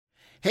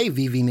Hey,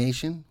 VV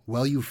Nation.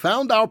 Well, you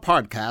found our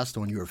podcast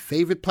on your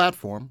favorite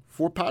platform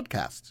for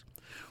podcasts.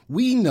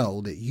 We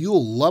know that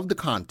you'll love the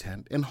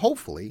content and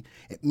hopefully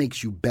it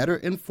makes you better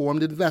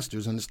informed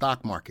investors in the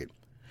stock market.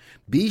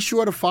 Be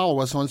sure to follow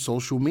us on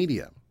social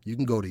media. You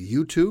can go to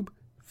YouTube,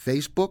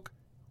 Facebook,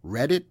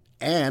 Reddit,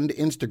 and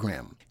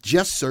Instagram.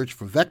 Just search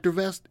for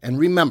VectorVest and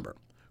remember,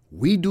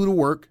 we do the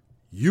work,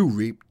 you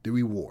reap the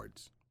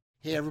rewards.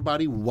 Hey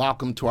everybody,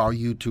 welcome to our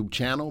YouTube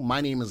channel. My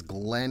name is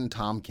Glenn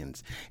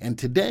Tompkins, and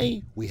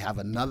today we have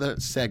another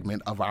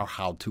segment of our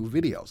how-to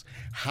videos,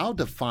 how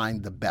to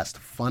find the best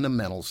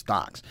fundamental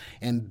stocks.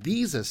 And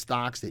these are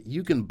stocks that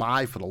you can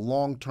buy for the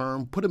long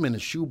term, put them in a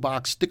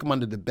shoebox, stick them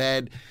under the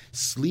bed,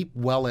 sleep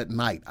well at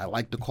night. I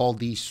like to call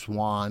these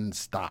swan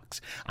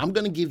stocks. I'm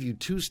going to give you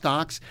two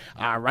stocks.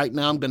 Right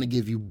now I'm going to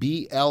give you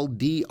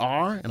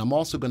BLDR, and I'm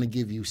also going to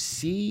give you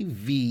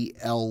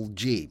CVLG.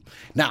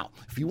 Now,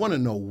 if you want to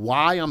know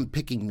why I'm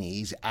picking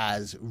these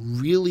as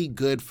really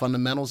good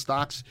fundamental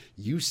stocks,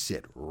 you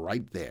sit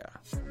right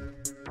there.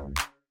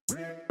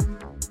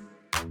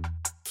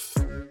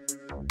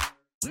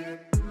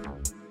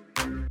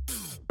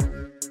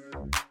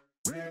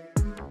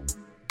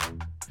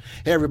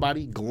 Hey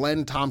everybody,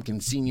 Glenn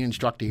Tompkins, Senior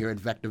Instructor here at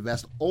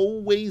VectorVest.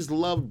 Always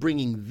love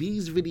bringing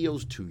these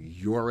videos to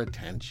your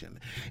attention.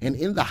 And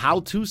in the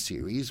How-To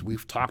series,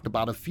 we've talked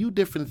about a few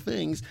different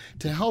things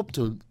to help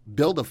to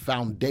build a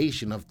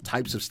foundation of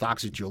types of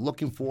stocks that you're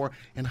looking for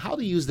and how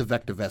to use the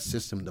VectorVest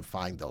system to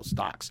find those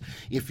stocks.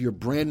 If you're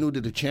brand new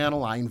to the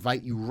channel, I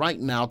invite you right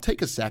now,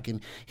 take a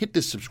second, hit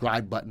the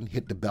subscribe button,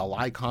 hit the bell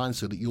icon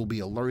so that you'll be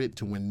alerted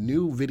to when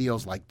new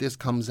videos like this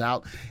comes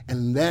out.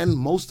 And then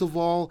most of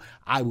all,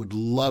 I would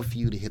love for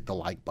you to hit the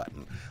like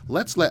button.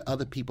 Let's let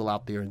other people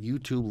out there in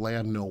YouTube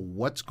land know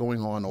what's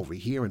going on over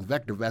here in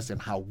VectorVest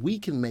and how we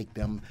can make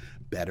them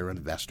better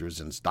investors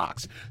in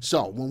stocks.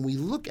 So when we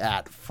look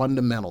at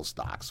fundamental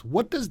stocks,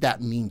 what does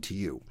that mean to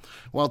you?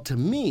 Well, to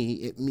me,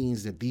 it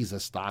means that these are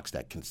stocks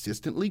that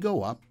consistently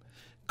go up,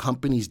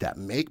 companies that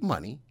make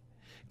money,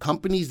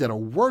 companies that are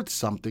worth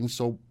something,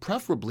 so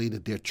preferably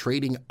that they're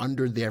trading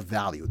under their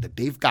value, that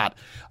they've got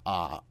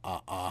a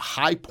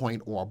high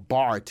point or a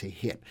bar to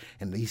hit,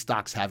 and these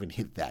stocks haven't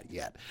hit that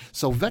yet.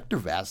 So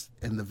VectorVest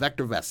and the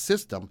VectorVest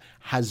system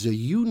has a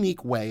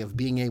unique way of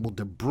being able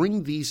to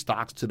bring these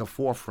stocks to the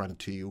forefront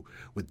to you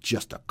with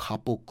just a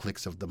couple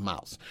clicks of the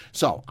mouse.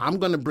 So I'm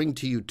going to bring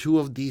to you two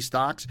of these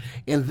stocks,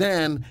 and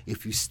then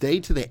if you stay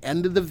to the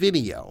end of the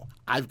video,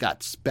 I've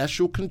got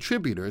special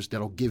contributors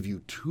that'll give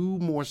you two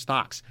more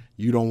stocks.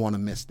 You don't want to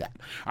miss that.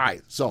 All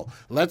right, so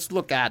let's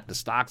look at the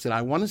stocks that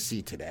I want to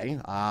see today.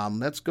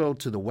 Let's go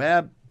to the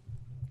web.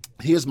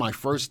 Here's my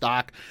first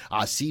stock,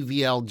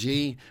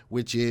 CVLG,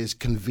 which is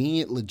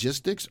Convenient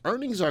Logistics.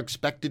 Earnings are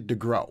expected to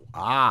grow.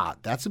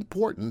 That's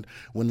important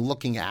when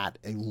looking at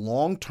a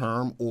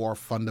long-term or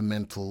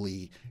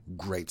fundamentally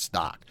great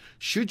stock.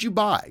 Should you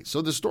buy?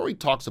 So the story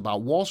talks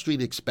about Wall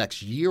Street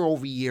expects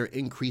year-over-year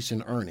increase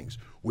in earnings,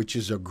 which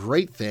is a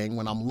great thing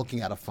when I'm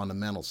looking at a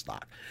fundamental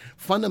stock.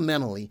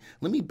 Fundamentally,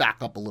 let me back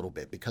up a little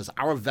bit because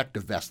our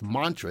VectorVest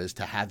mantra is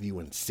to have you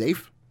in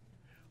safe,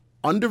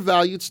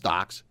 undervalued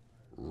stocks,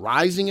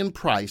 rising in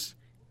price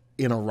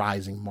in a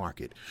rising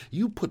market.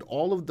 You put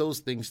all of those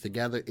things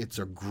together, it's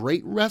a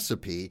great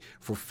recipe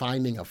for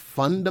finding a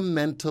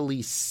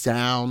fundamentally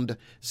sound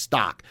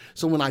stock.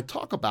 So when I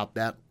talk about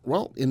that,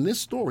 well, in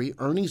this story,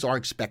 earnings are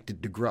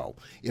expected to grow.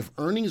 If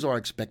earnings are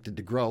expected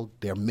to grow,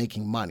 they're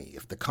making money.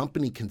 If the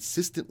company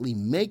consistently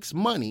makes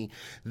money,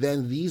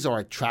 then these are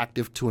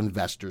attractive to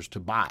investors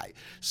to buy.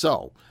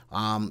 So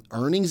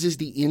earnings is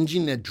the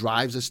engine that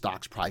drives a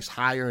stock's price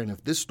higher. And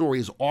if this story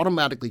is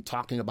automatically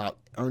talking about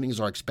earnings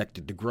are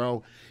expected to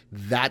grow,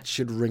 that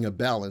should ring a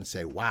bell and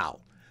say, wow,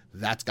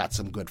 that's got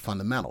some good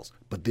fundamentals.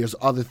 But there's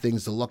other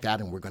things to look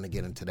at, and we're going to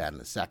get into that in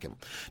a second.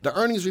 The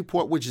earnings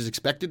report, which is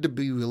expected to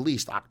be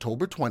released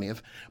October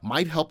 20th,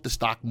 might help the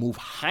stock move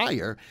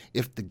higher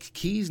if the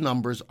keys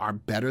numbers are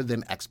better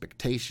than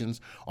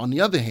expectations. On the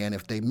other hand,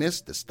 if they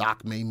miss, the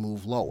stock may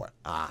move lower.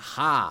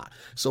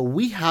 So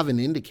we have an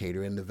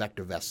indicator in the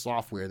VectorVest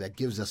software that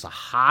gives us a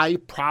high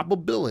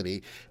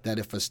probability that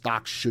if a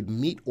stock should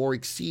meet or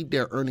exceed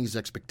their earnings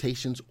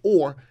expectations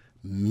or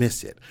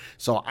miss it.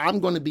 So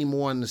I'm going to be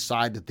more on the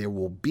side that there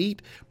will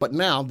beat, but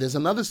now there's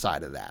another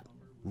side of that.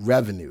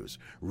 Revenues.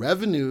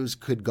 Revenues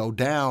could go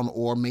down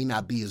or may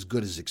not be as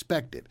good as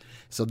expected.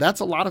 So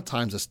that's a lot of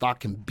times a stock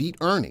can beat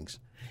earnings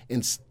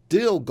and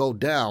still go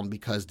down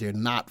because they're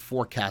not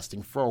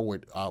forecasting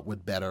forward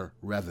with better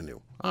revenue.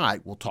 All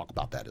right, we'll talk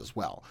about that as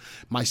well.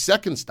 My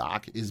second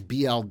stock is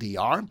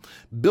BLDR.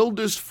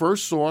 Builders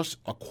First Source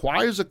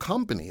acquires a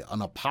company,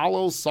 an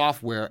Apollo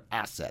Software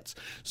Assets.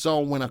 So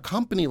when a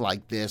company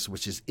like this,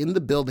 which is in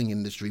the building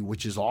industry,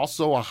 which is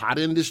also a hot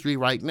industry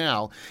right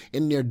now,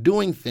 and they're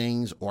doing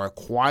things or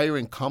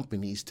acquiring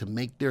companies to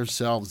make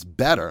themselves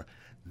better,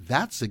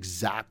 that's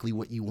exactly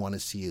what you want to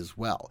see as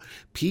well.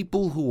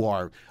 People who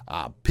are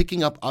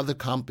picking up other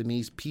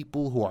companies,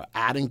 people who are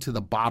adding to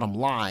the bottom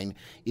line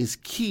is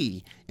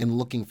key in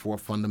looking for a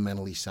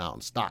fundamentally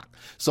sound stock.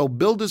 So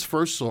Builder's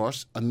First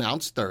Source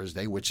announced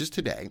Thursday, which is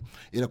today,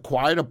 it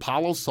acquired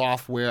Apollo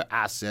Software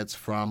assets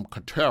from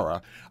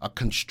Coursera, a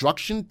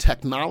construction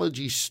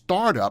technology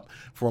startup,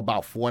 for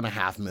about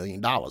 $4.5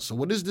 million. So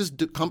what does this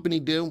company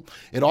do?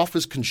 It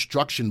offers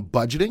construction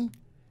budgeting,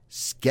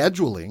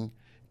 scheduling,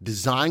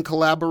 design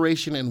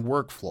collaboration, and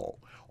workflow.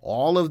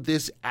 All of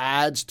this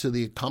adds to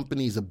the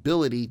company's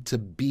ability to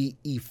be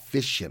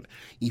efficient.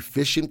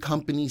 Efficient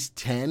companies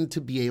tend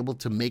to be able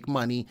to make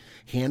money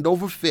hand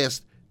over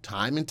fist,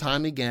 time and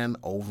time again,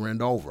 over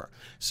and over.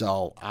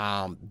 So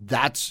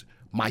that's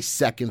my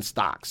second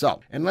stock.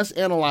 So, and let's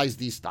analyze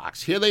these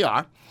stocks. Here they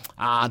are.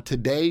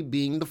 Today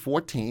being the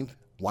 14th.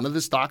 One of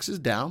the stocks is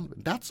down.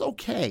 That's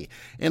okay.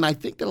 And I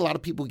think that a lot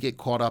of people get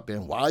caught up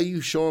in, why are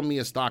you showing me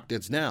a stock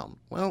that's down?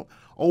 Well,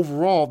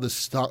 overall,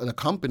 the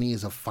company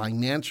is a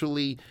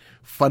financially,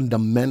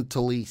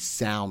 fundamentally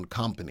sound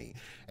company.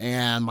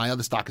 And my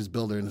other stock is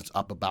Builder, and it's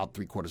up about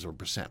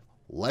 0.75%.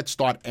 Let's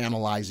start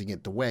analyzing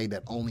it the way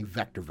that only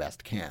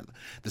VectorVest can.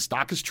 The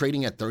stock is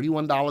trading at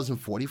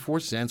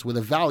 $31.44 with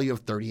a value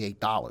of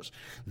 $38.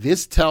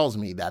 This tells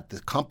me that the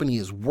company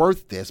is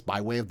worth this by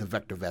way of the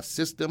VectorVest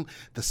system.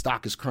 The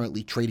stock is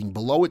currently trading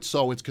below it,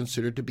 so it's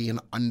considered to be an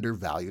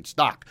undervalued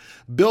stock.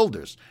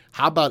 Builders,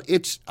 how about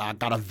it's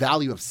got a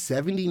value of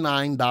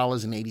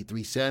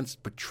 $79.83,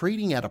 but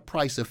trading at a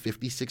price of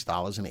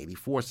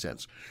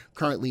 $56.84,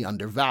 currently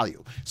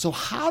undervalued. So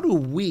how do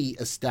we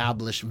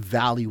establish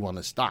value on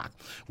a stock?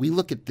 We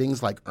look at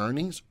things like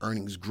earnings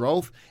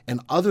growth,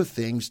 and other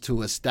things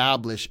to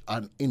establish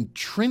an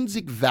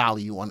intrinsic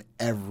value on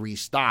every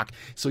stock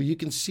so you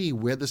can see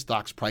where the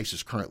stock's price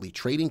is currently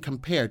trading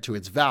compared to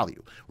its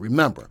value.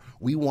 Remember,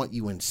 we want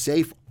you in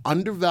safe,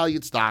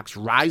 undervalued stocks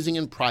rising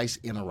in price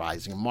in a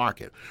rising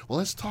market. Well,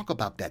 let's talk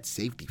about that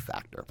safety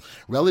factor.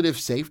 Relative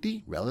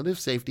safety,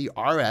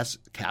 RS,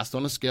 cast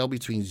on a scale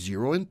between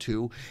 0 and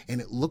 2, and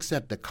it looks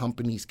at the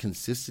company's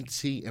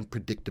consistency and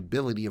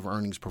predictability of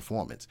earnings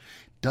performance.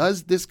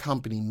 Does this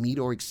company meet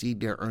or exceed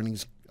their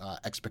earnings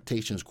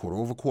expectations quarter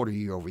over quarter,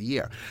 year over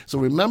year? So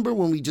remember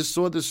when we just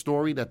saw this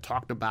story that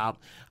talked about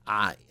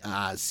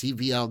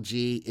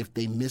CVLG, if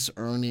they miss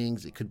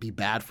earnings, it could be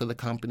bad for the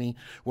company?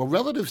 Well,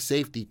 relative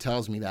safety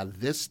tells me that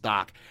this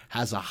stock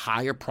has a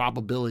higher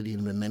probability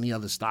than many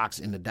other stocks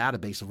in the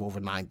database of over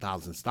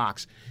 9,000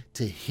 stocks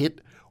to hit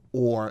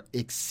or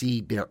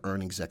exceed their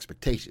earnings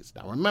expectations.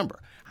 Now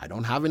remember, I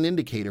don't have an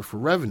indicator for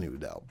revenue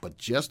though, but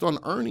just on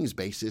earnings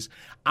basis,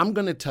 I'm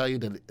going to tell you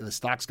that the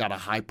stock's got a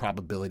high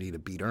probability to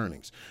beat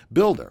earnings.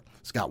 Builder,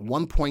 it's got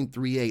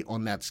 1.38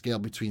 on that scale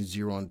between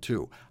 0 and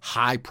 2,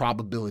 high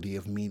probability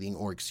of meeting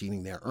or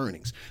exceeding their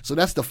earnings. So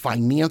that's the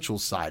financial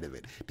side of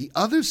it. The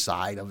other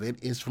side of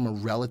it is from a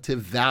relative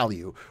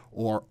value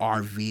or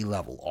RV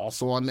level,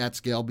 also on that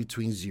scale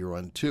between 0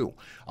 and 2.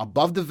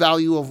 Above the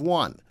value of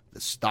 1, the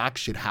stock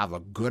should have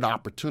a good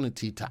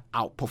opportunity to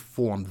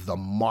outperform the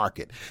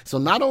market. So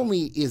not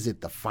only is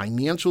it the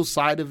financial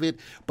side of it,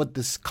 but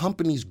this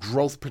company's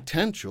growth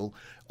potential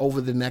over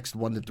the next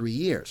 1 to 3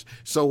 years.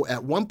 So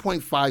at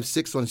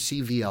 1.56 on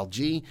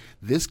CVLG,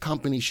 this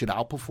company should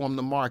outperform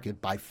the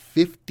market by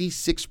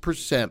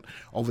 56%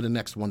 over the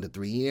next 1 to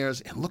 3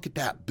 years. And look at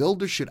that,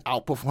 Builder should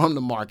outperform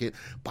the market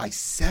by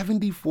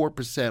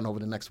 74% over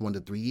the next 1 to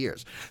 3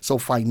 years. So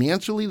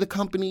financially, the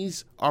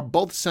companies are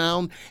both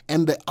sound,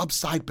 and the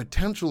upside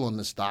potential on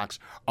the stocks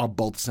are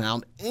both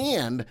sound,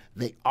 and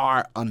they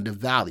are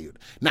undervalued.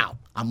 Now,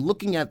 I'm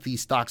looking at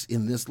these stocks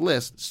in this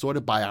list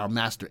sorted by our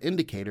master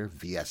indicator,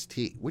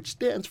 VST, which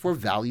stands for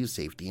value,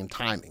 safety, and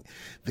timing.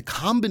 The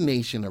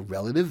combination of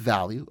relative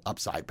value,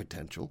 upside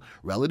potential,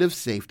 relative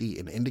safety,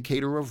 an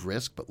indicator of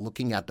risk, but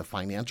looking at the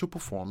financial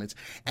performance,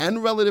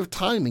 and relative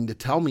timing to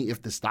tell me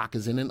if the stock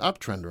is in an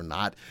uptrend or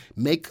not,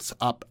 makes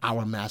up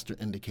our master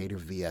indicator,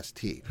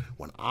 VST.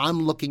 When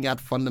I'm looking at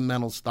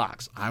fundamental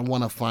stocks, I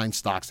want to find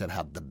stocks that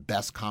have the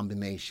best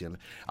combination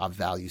of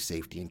value,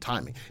 safety, and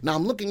timing. Now,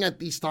 I'm looking at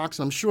these stocks,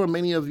 and I'm sure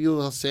many of you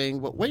are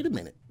saying, well, wait a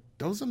minute,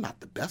 those are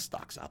not the best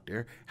stocks out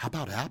there. How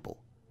about Apple?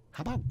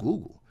 How about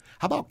Google?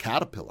 How about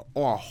Caterpillar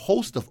or a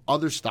host of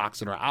other stocks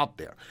that are out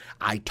there?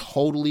 I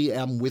totally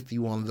am with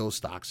you on those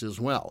stocks as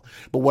well.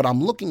 But what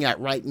I'm looking at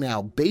right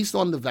now, based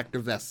on the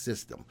VectorVest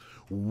system,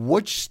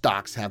 which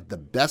stocks have the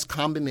best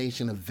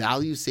combination of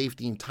value,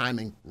 safety, and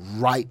timing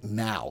right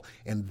now?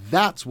 And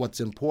that's what's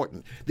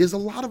important. There's a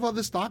lot of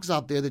other stocks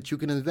out there that you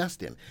can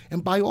invest in,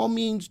 and by all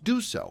means do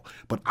so.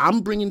 But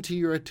I'm bringing to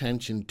your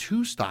attention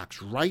 2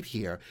 stocks right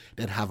here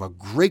that have a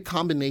great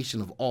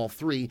combination of all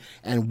 3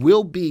 and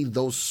will be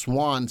those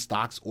swan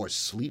stocks or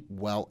sleep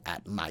well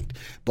at night.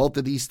 Both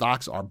of these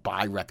stocks are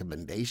buy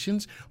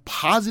recommendations,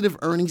 positive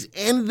earnings,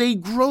 and they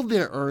grow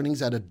their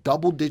earnings at a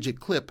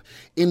double-digit clip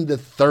in the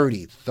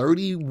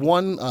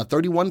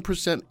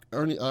 31%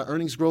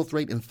 earnings growth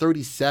rate and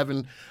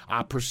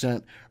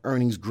 37%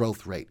 earnings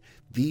growth rate.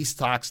 These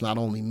stocks not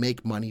only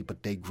make money,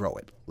 but they grow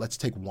it. Let's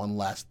take one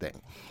last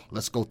thing.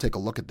 Let's go take a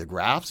look at the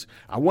graphs.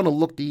 I want to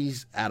look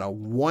these at a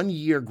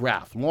 1-year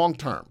graph, long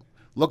term.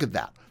 Look at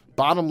that.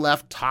 Bottom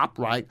left, top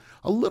right,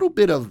 a little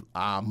bit of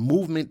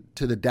movement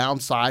to the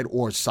downside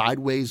or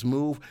sideways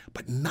move,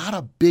 but not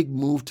a big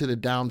move to the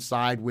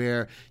downside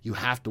where you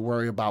have to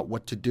worry about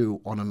what to do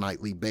on a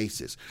nightly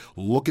basis.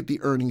 Look at the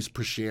earnings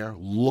per share.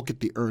 Look at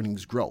the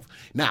earnings growth.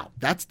 Now,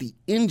 that's the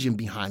engine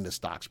behind the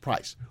stock's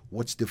price.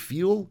 What's the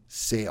fuel?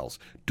 Sales.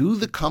 Do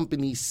the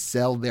companies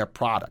sell their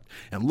product?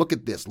 And look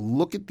at this.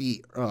 Look at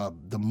the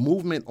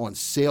movement on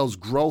sales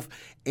growth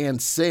and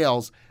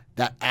sales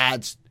that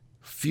adds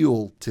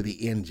fuel to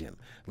the engine.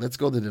 Let's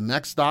go to the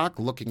next stock,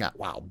 looking at,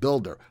 wow,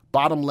 Builder.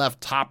 Bottom left,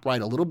 top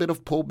right, a little bit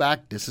of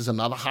pullback. This is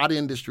another hot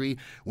industry.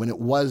 When the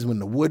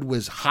wood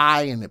was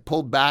high and it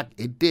pulled back,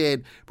 it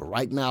did. But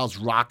right now it's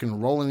rocking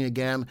and rolling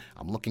again.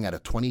 I'm looking at a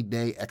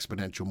 20-day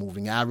exponential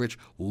moving average.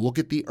 Look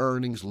at the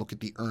earnings, look at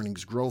the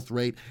earnings growth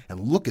rate, and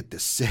look at the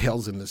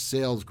sales and the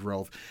sales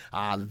growth.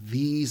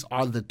 These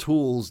are the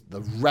tools,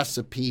 the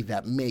recipe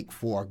that make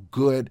for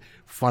good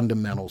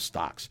fundamental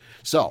stocks.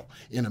 So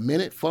in a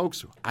minute,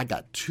 folks, I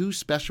got 2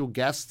 special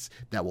guests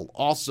that will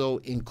also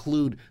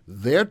include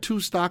their 2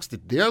 stocks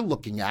that they're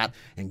looking at,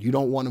 and you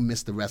don't want to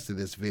miss the rest of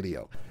this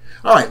video.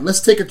 All right, let's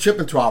take a trip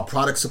into our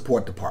product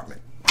support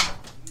department.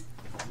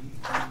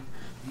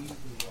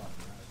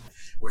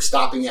 We're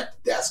stopping at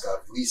the desk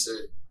of Lisa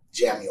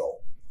Jamio.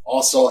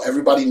 Also,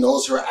 everybody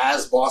knows her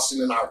as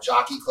Boston in our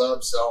jockey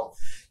club. So,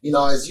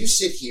 as you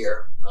sit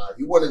here,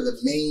 you're one of the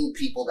main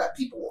people that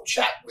people will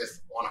chat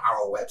with on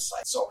our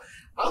website. So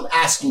I'm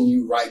asking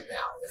you right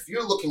now, if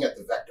you're looking at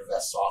the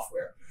VectorVest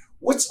software,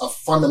 what's a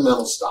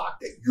fundamental stock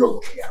that you're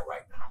looking at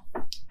right now?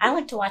 I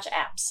like to watch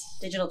apps,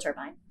 Digital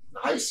Turbine.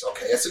 Nice.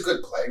 Okay, that's a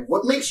good play.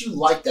 What makes you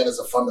like that as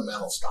a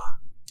fundamental stock?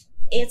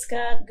 It's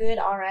got good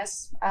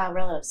RS,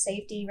 relative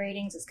safety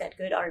ratings. It's got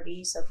good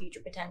RV, so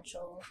future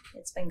potential.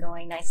 It's been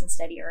going nice and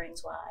steady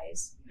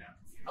earnings-wise.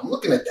 I'm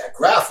looking at that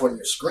graph on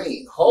your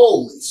screen.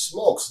 Holy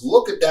smokes,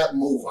 look at that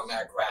move on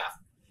that graph.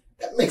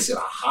 That makes it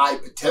a high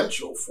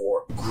potential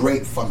for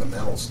great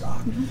fundamental stock.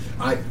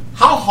 Mm-hmm. All right,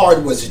 how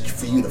hard was it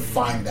for you to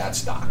find that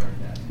stock?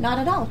 Not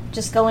at all.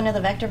 Just go into the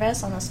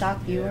VectorVest on the stock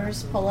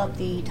viewers, pull up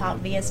the top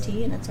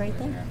VST, and it's right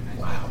there.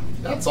 Wow,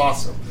 that's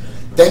awesome.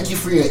 Thank you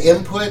for your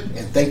input,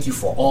 and thank you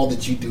for all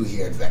that you do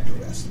here at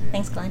VectorVest.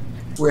 Thanks, Glenn.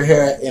 We're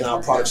here in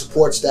our product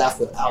support staff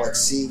with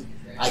Alex C.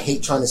 I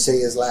hate trying to say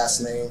his last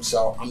name,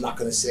 so I'm not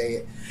going to say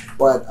it.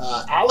 But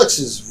Alex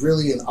is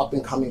really an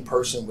up-and-coming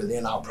person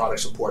within our product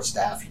support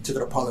staff. He took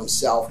it upon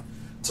himself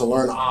to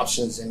learn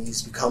options, and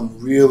he's become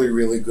really,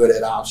 really good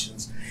at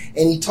options.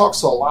 And he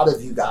talks to a lot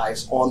of you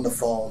guys on the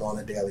phone on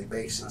a daily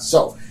basis.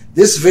 So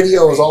this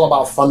video is all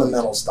about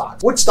fundamental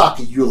stocks. What stock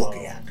are you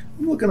looking at?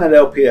 I'm looking at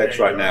LPX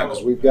right now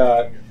because we've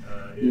got,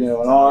 an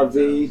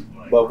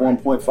RV above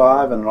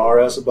 1.5 and an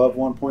RS above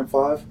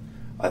 1.5.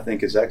 I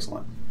think it's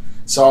excellent.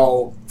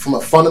 So from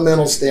a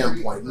fundamental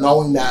standpoint,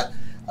 knowing that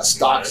a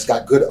stock's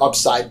got good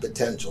upside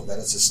potential, that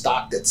it's a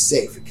stock that's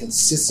safe, it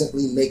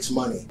consistently makes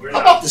money.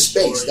 How about the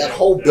space, that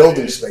whole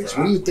building space?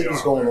 What do you think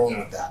is going on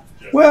with that?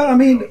 Well,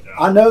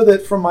 I know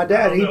that from my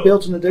dad, he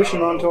built an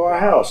addition onto our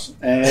house,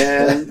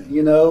 and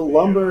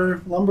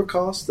lumber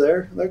costs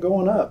they're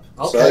going up.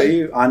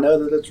 Okay. So I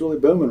know that it's really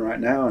booming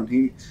right now, and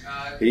the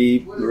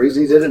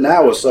reason he did it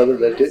now was so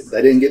that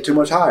they didn't get too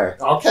much higher.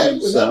 Okay,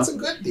 well, that's a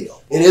good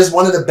deal. It is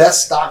one of the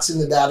best stocks in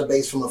the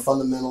database from a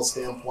fundamental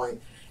standpoint.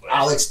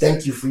 Alex,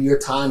 thank you for your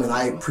time, and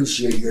I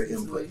appreciate your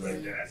input,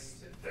 man.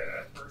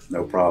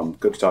 No problem.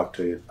 Good to talk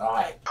to you.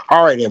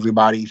 All right,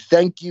 everybody.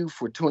 Thank you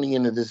for tuning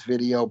into this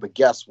video. But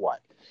guess what?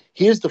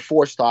 Here's the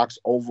 4 stocks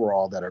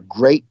overall that are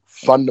great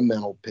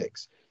fundamental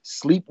picks.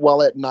 Sleep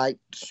Well at Night,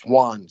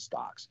 Swan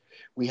stocks.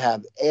 We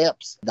have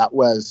AMPS, that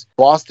was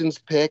Boston's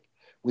pick.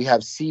 We have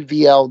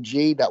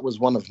CVLG, that was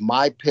one of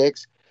my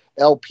picks.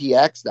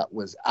 LPX, that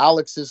was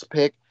Alex's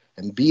pick.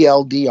 And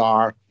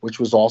BLDR, which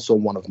was also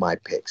one of my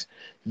picks.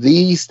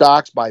 These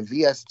stocks by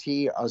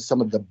VST are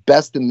some of the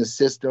best in the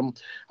system.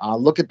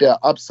 Look at their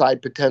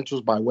upside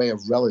potentials by way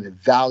of relative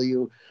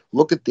value.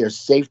 Look at their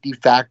safety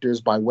factors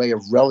by way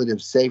of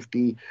relative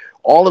safety.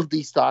 All of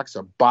these stocks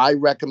are buy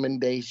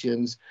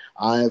recommendations.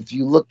 If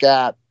you look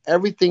at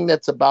everything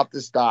that's about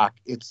the stock,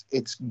 it's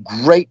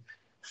great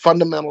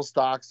fundamental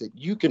stocks that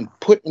you can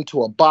put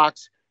into a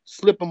box,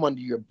 slip them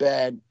under your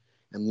bed,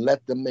 and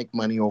let them make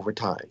money over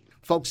time.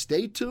 Folks,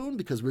 stay tuned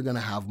because we're going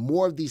to have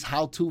more of these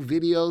how-to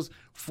videos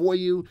for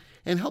you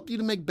and help you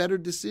to make better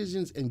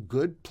decisions and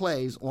good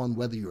plays on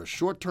whether you're a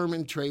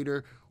short-term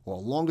trader or a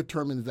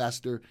longer-term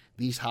investor.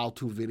 These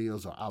how-to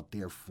videos are out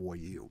there for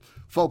you.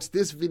 Folks,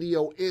 this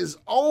video is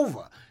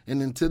over.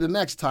 And until the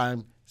next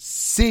time,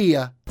 see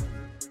ya.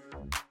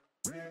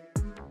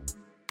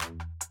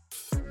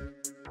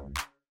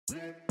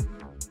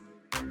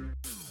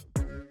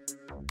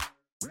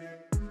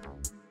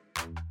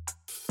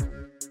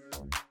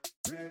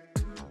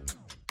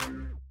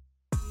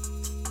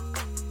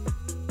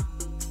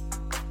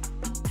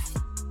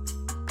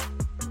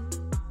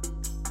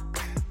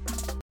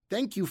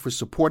 Thank you for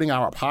supporting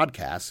our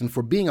podcast and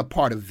for being a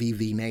part of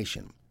VV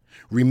Nation.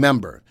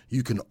 Remember,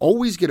 you can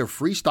always get a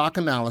free stock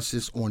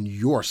analysis on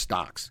your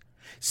stocks.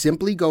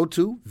 Simply go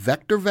to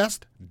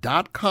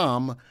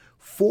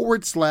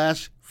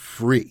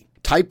VectorVest.com/free.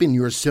 Type in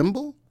your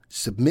symbol,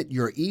 submit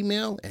your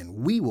email, and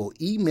we will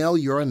email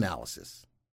your analysis.